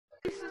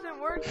isn't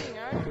working.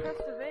 I already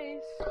pressed the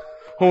base.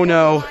 Oh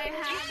no.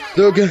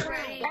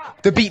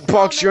 The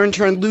beatboxer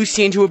turned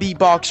Lucy into a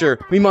beatboxer.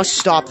 We must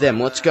stop them.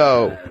 Let's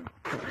go.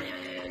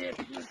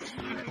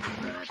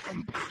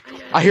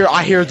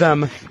 I hear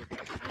them.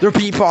 They're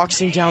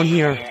beatboxing down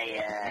here.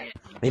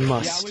 They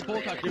must. Yeah, we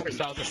both have different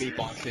styles of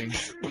beatboxing.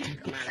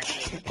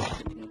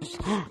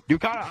 You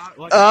gotta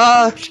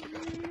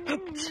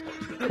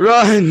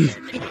run!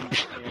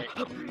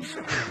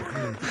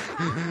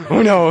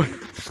 Oh no!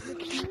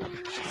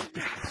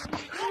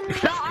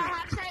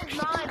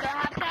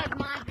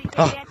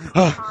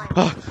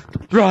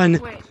 Run!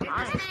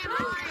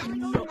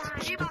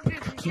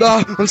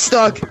 I'm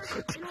stuck!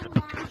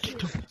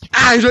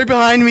 Ah, he's right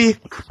behind me!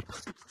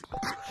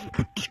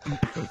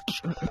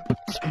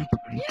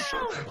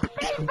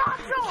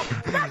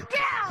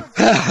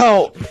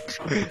 Help!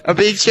 A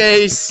big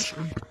chase!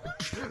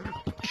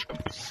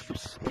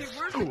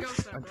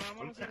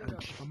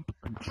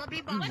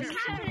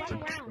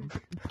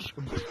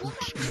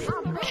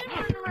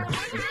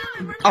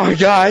 Oh my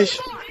gosh!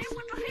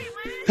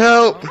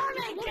 Help!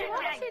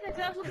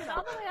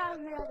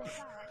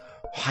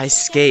 I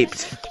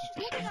escaped.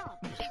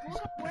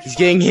 He's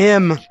getting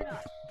him.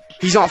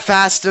 He's not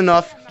fast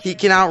enough. He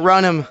can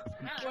outrun him.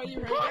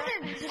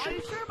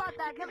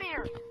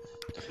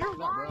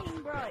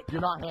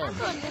 You're not him.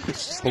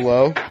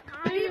 Hello?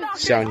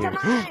 It's down here.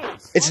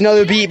 It's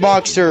another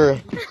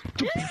beatboxer.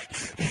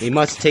 We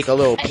must take a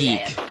little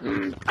peek.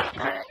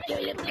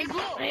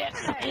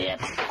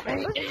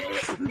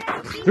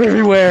 They're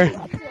everywhere.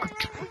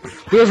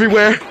 They're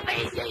everywhere.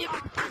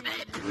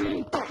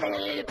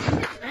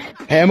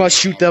 Hey, I must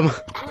shoot them.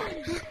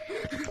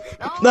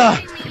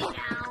 Ah.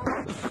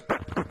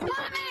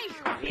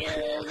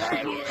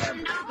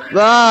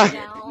 Ah.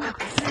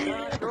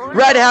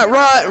 Red hat,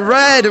 run!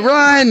 Red,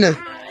 run!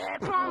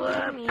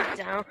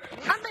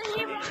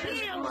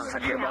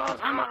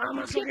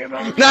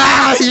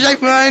 Ah, he's right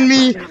behind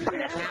me!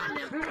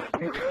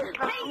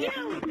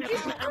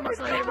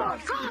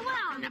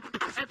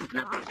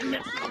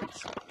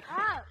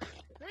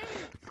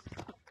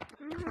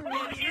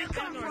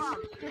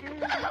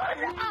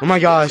 Oh my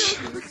gosh.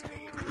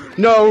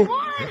 No!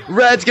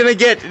 Red's gonna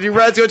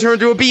turn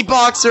into a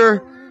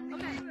beatboxer!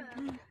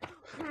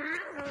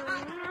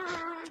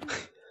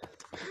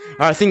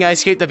 I think I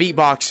escaped the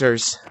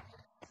beatboxers.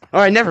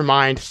 Alright, never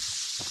mind.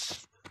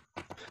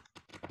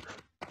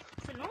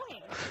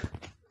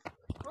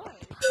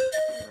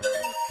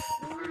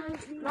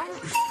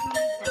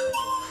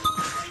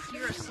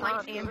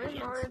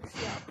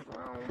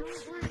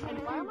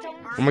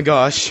 Oh my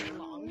gosh.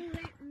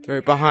 They're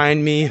right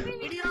behind me.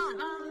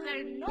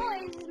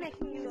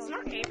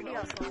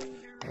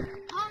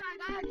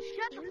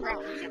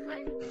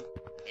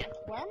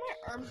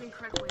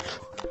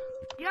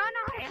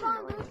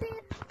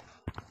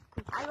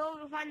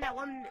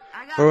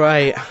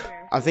 Alright,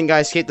 I think I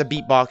escaped the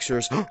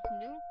beatboxers.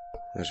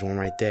 There's one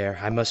right there.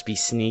 I must be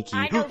sneaky.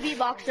 I know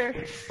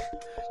beatboxer.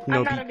 No,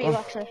 I'm not a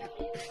beatboxer.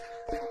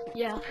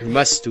 Yeah. You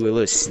must do a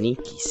little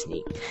sneaky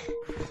sneak.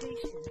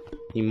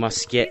 You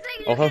must get.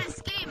 Oh.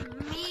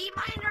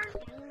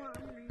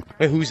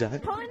 Wait, who's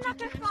that?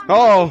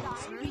 Oh,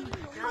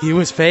 he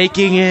was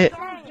faking it.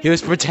 He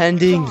was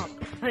pretending.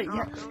 Hey,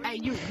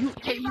 you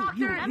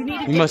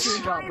need You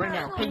must. job right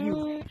now. Hey,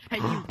 you.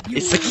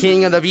 It's the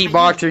king of the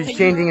beatboxer. He's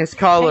changing his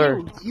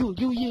color. You.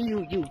 No,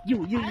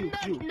 I'm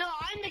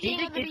the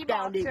king of the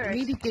beatboxer.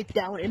 You need to get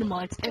down in the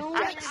mines and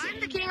fix. I'm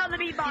the king of the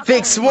beatboxer.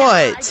 Fix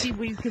what?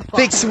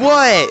 Fix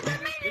what?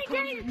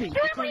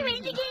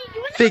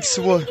 Fix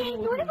what? No,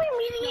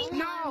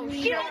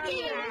 you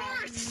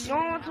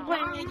don't want to play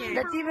minigames.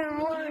 That's even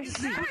worse.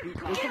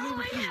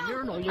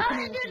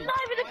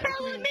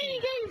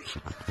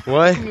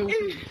 What?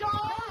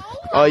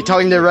 Oh, you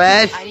talking to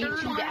Red? I need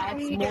you to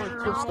add some more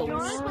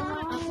crystals.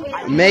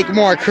 Make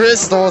more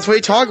crystals? What are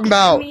you talking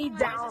about? Go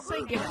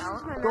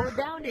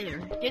down there.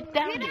 Get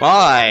down there.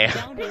 Why?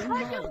 Down there in the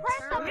mines.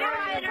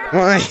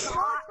 Why?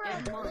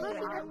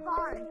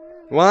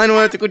 Why do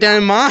I have to go down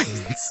in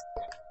mines?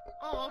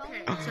 Oh,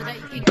 okay. So that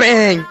you can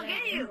Bang!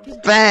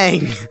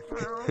 Bang!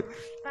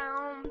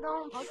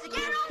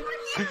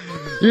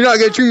 You're not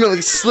gonna treat me like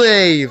a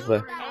slave!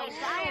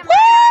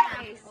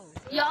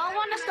 Y'all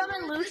want to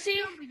summon Lucy?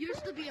 It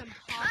used to be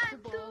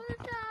impossible.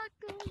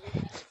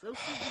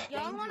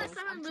 Y'all want to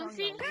summon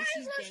Lucy?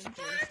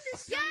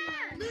 Yeah,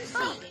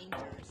 Lucy.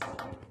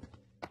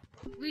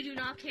 We do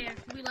not care.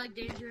 We like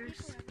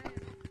dangerous.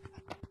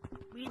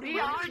 We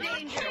are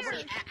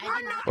dangerous.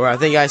 Or I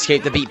think I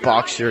escaped the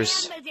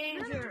beatboxers.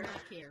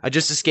 I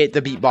just escaped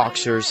the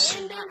beatboxers.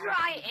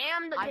 I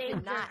am the danger.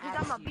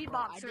 Because I'm a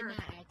beatboxer.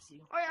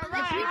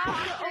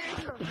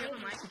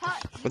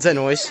 What's that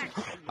noise?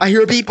 I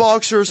hear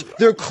beatboxers.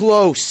 They're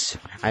close.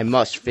 I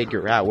must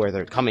figure out where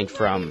they're coming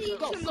from.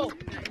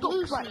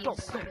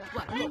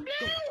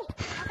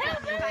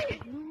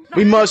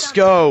 We must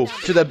go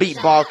to the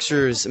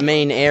beatboxers'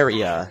 main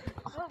area.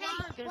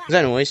 What's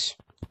that noise?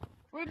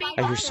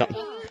 I hear something.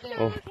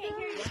 Oh.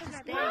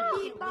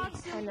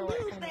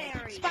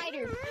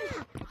 Spider.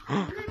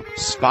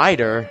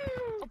 Spider?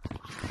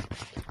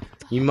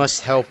 You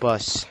must help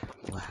us.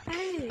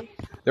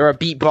 There are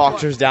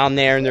beatboxers down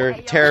there, and they're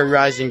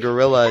terrorizing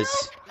gorillas.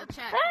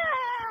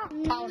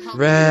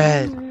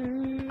 Red.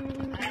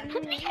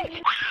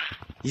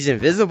 He's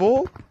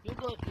invisible?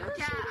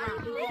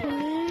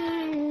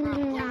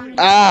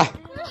 Ah!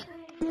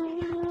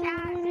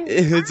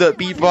 It's a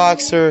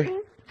beatboxer.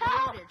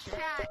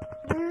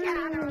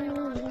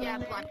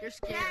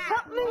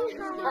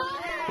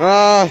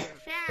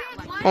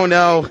 Oh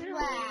no.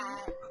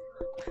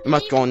 I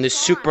must go on this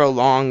super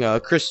long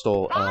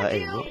crystal.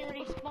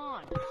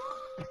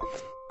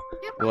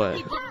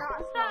 What?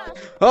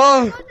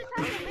 Oh!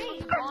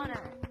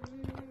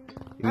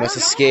 You must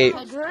escape.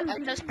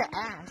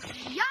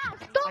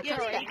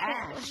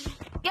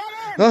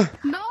 Huh?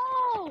 No!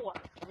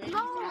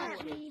 No!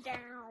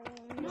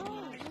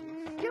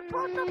 You're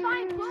supposed to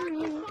find blood.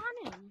 You're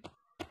spawning.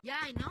 Yeah,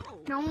 I know.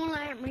 Don't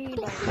let me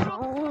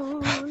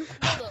down.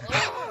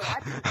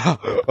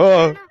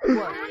 Oh.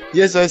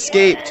 Yes, I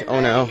escaped. Oh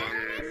no.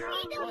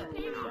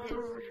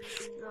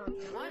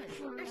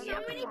 There's so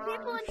many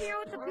people in here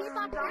with the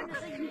beatboxers.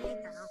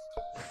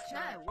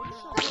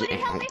 Somebody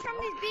help me from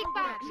these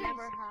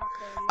beatboxers.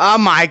 Oh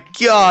my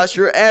gosh,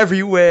 you're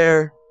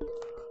everywhere.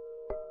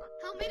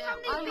 Help me from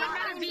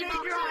these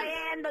beatboxers. I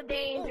am the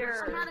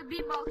danger. I'm not a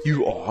beatboxer.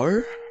 You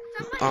are?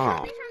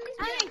 Oh.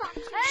 Hey,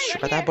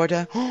 Shut that boy.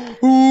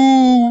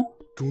 Ooh.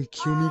 Don't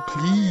kill me,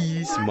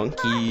 please,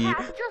 monkey.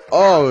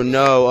 Oh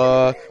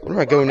no, where do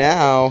I go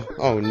now?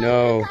 Oh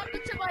no.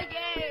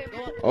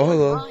 Oh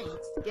hello.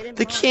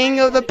 The king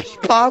of the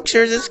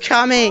beatboxers is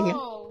coming.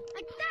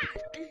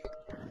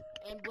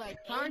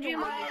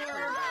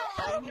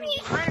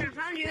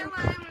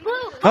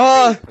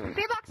 Ah!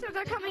 Beatboxers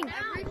are coming.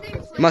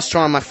 Must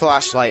turn on my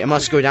flashlight. I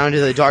must go down to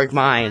the dark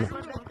mine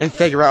and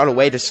figure out a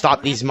way to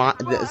stop these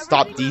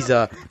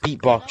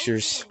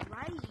beatboxers.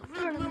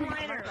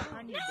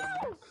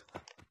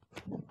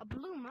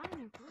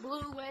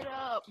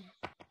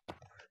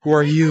 Who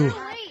are you?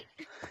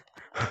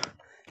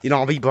 You're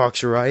not a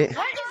beatboxer, right?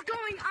 What is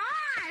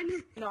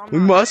going on? We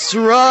must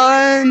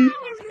run!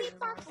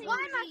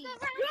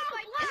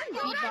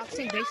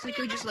 Beatboxing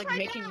basically just like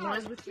making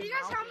noise with your mouth. You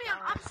guys tell me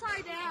I'm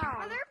upside down.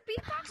 Are there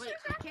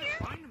beatboxers up here?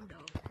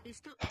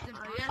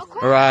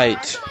 Alright.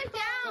 Upside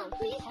down.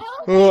 Please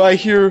help. Oh, I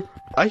hear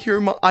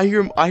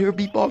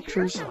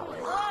beatboxers.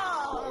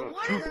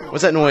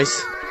 What's that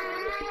noise?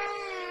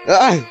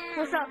 Ah!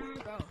 What's up?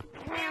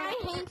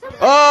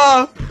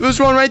 Oh, there's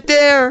one right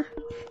there.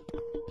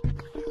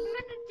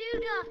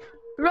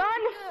 Run!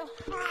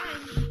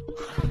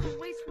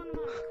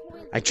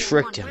 I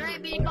tricked him.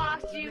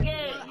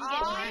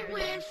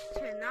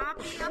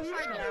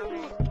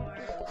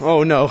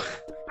 Oh no.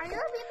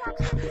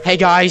 Hey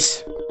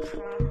guys.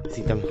 I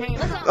think them.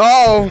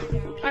 Oh!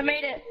 I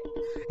made it.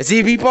 Is he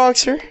a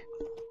beatboxer?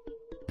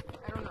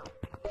 I don't know.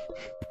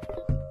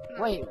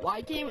 Wait,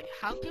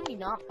 how can we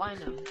not find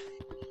him?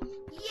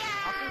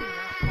 How can we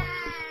not find him?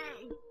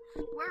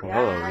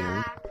 Hello,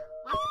 man.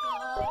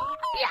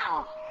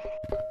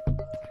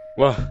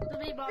 Well,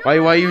 why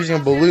are you using a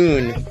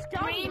balloon? It's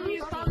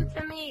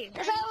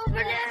over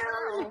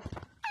now.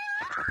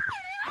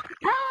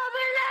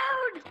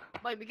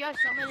 Wait, we gotta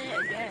summon it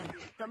again.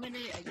 Summon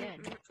it again.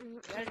 We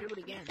gotta do it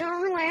again.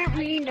 Don't let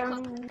me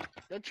down.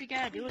 Don't you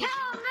gotta do it?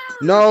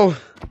 No,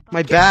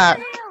 my back.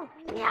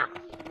 Yeah.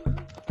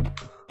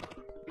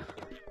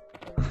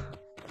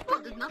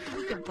 There's nothing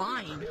we can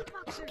find. We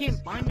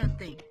can't find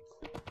nothing.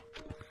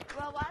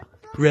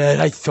 Red,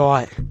 I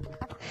thought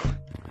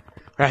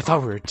we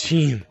were a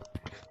team.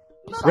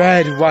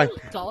 Red,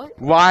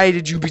 why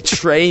did you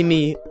betray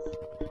me?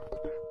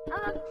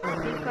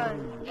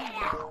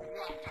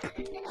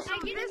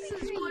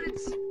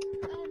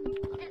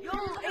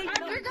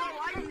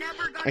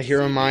 I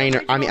hear a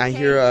miner. I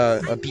hear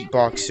a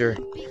beatboxer.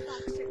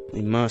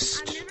 We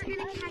must.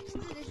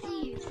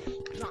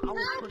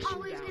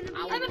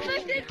 I'm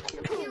affected.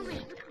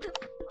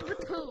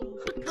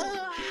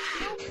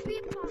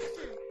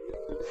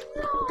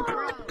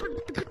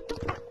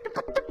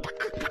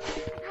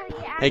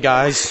 Hey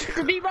guys,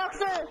 The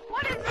beatboxer.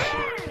 What is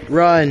this?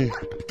 run!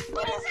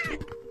 What is it?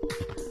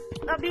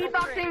 The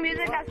beatboxing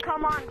music has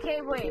come on.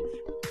 Cave waves.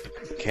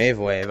 Cave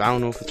wave. I don't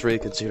know if it's really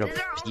considered This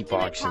is our ultimate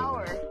beatboxing.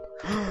 power.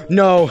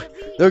 No,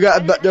 they're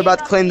about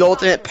to claim the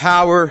ultimate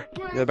power.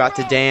 They're about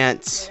to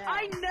dance.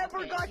 I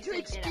never got to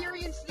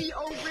experience the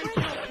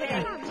original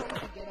cave.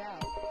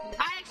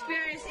 I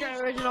experienced the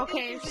original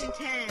caves in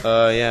 10.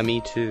 Yeah,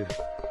 me too.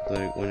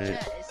 Like when it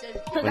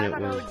Cause I'm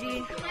an was. OG.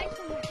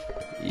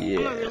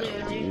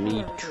 Yeah,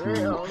 me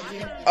too.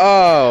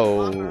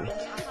 Oh,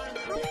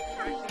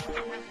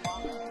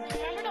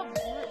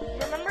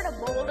 Remember the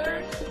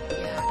boulder?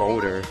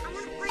 boulder.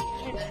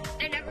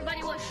 And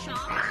everybody was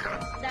shocked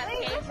that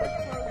cave was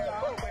closed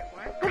off.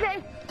 Okay.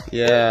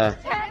 Yeah.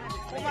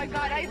 Oh my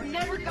god, I've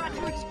never got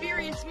to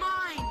experience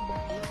mine.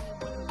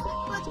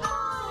 Let's go!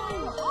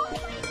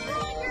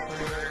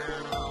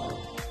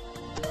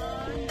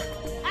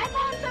 I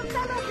found some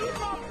fellow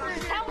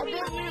beatboxers. Help me,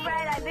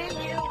 Red. I beat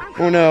you.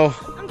 Oh no,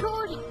 I'm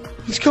good.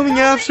 he's coming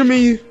after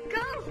me. Go.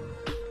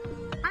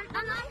 I'm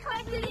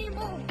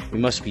We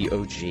must be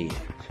OG.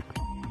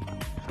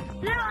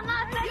 No, I'm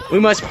not infected. We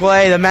must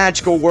play the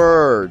magical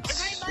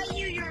words.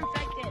 You're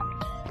infected.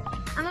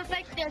 I'm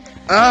infected.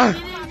 Ah!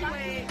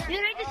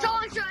 You make the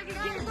song so I can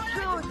get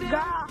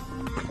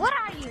through. What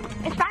are you?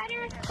 A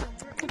spider?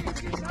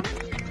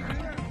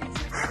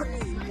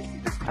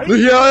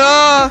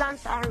 Yeah! I'm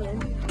summoning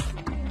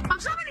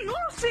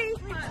Lucy.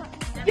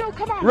 Yo,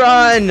 come on.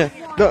 Run!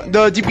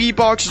 The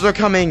beatboxers are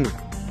coming.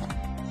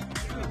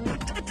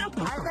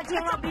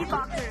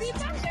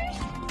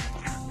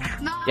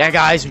 Yeah,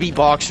 guys,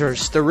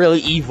 beatboxers. They're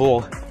really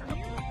evil.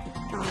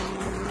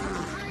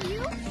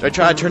 They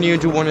try to turn you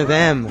into one of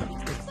them.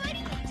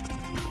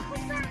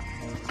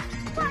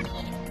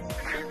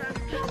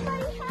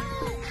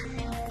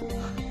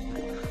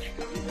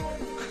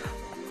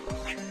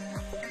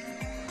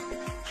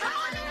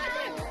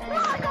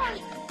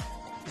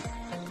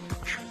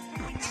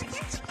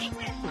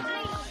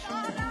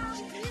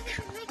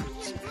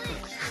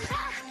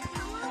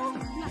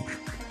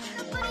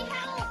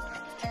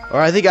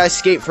 Alright, I think I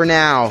escaped for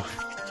now.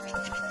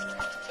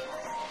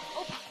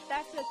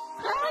 That's it.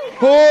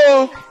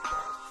 Oh!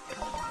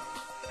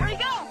 Where'd he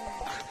go?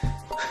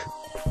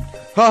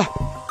 Huh.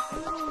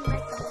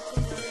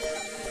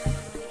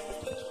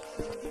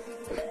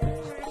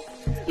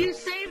 You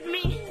saved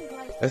me.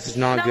 This is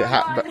not good.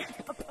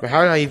 But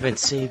how did I even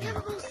save you?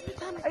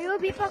 Are you a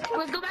beatboxer?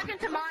 Let's go back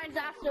into mines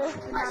after.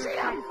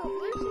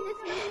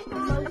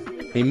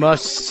 We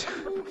must.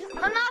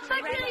 I'm not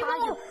affected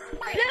anymore.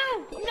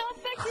 No, I'm not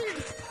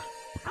affected.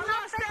 I'm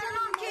not affected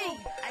on king.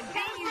 I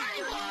beat you.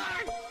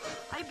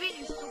 I beat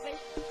you, stupid.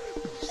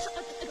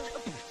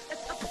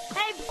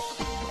 Hey,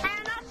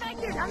 I'm not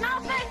affected. I'm not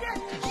affected.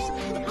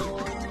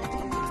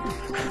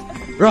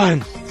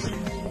 Run!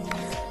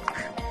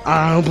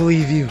 I don't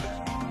believe you.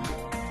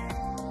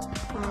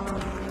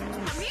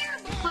 I'm here.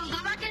 Let's go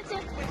back into.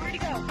 Where'd he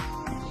go?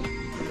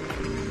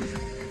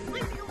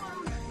 Leave me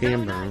alone.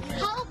 Being burned.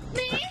 Help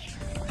me.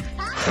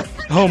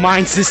 Oh,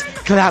 mine's just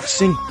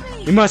collapsing.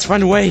 We must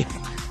find a way.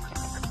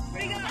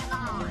 Where'd he go?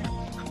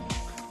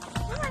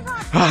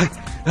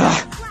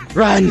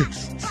 Run!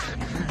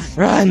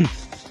 Run!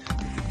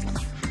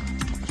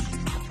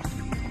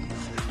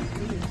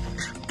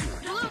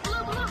 Blue.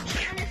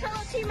 I'm your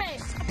fellow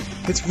teammate.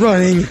 It's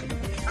running.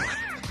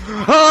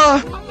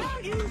 Ah!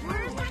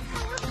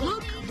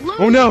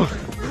 Oh no!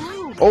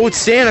 Old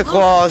Santa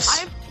Claus.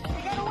 I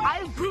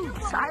have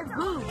boobs. I have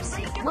boobs.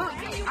 Look, I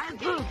have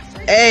boobs.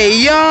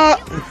 Hey, ya!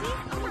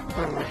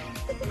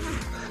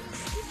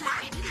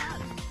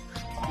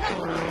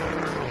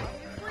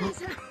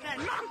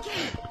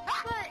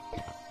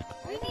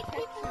 We need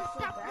people to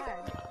stop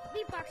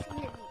beatboxing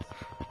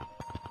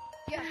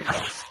here.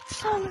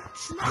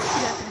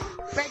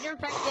 Fred, you're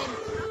infected.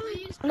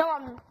 No,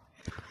 I'm.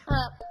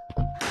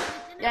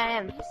 Yeah, I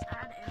am.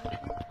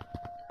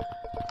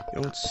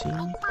 You don't see me?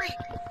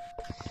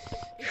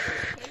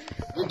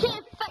 You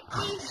can't fight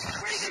me.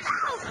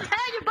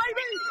 Hey, you bite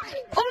me.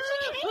 Oh,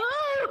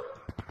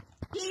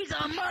 he's a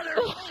mother.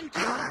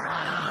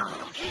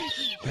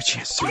 No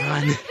chance to run.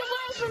 Come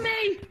away from me.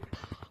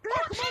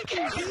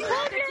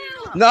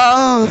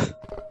 No!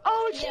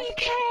 Oh,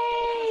 GK!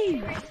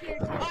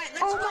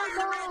 Oh my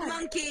God.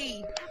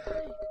 Monkey!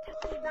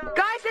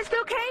 Guys, let's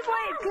do cave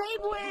wave!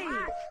 Cave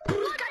wave!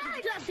 Look,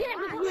 I damn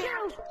it.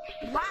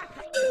 Black,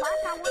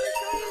 I want to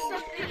show you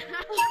something.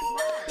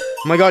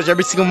 Oh my gosh,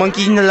 every single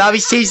monkey in the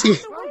lobby's chasing.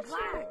 Bro,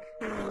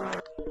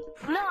 Black.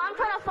 No, I'm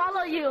trying to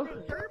follow you.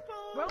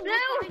 Bro, No.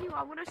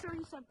 I want to show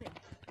you something.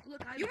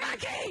 Look, you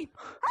monkey!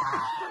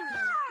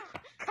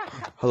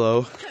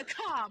 Hello?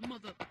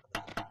 Mother.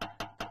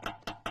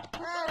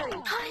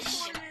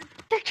 Hush.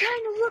 They're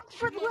trying to look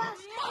for the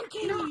last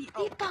Monkey!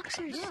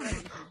 beatboxers.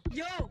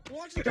 Yo,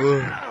 watch it.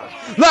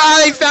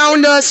 Ah, they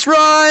found us!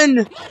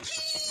 Run!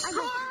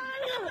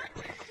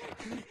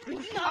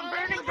 I'm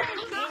burning down.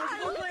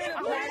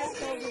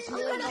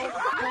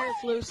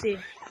 Where's Lucy?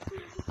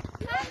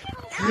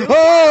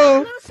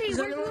 Oh! Lucy,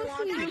 where's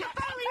Lucy?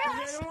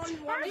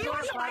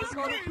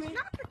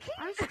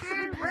 I'm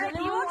scared, Red.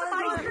 You want some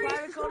ice cream?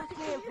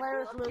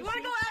 You want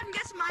to go out and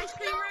get some ice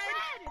cream,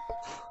 Red?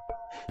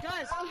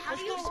 Guys,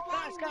 let's go,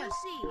 guys.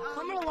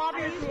 Come to the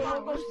lobby with me and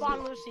we'll go spawn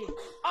Lucy.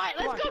 Alright,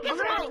 let's go get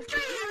some ice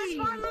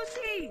cream. Spawn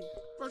Lucy!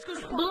 Let's go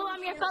spawn Blue,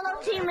 I'm your fellow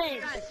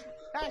teammate.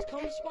 Guys,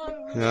 come spawn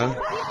Lucy. Yeah?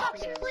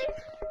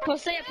 Go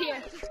stay up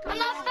here. I'm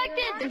not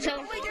affected until.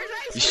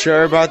 You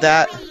sure about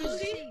that?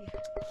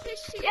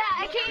 Yeah,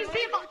 I can't use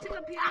people.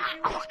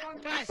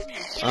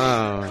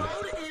 Oh.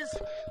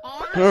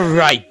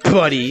 Alright,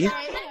 buddy.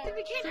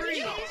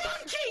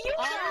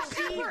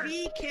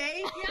 RCVK?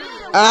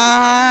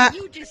 Ah!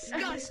 You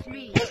disgust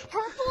me.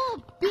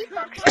 Purple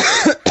beatbox.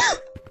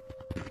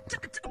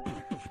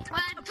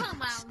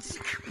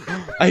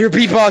 I hear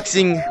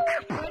beatboxing.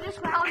 Oh,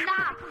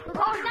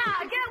 nah.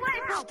 Get away,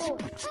 purple.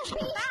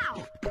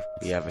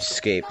 We have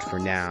escaped for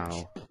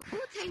now.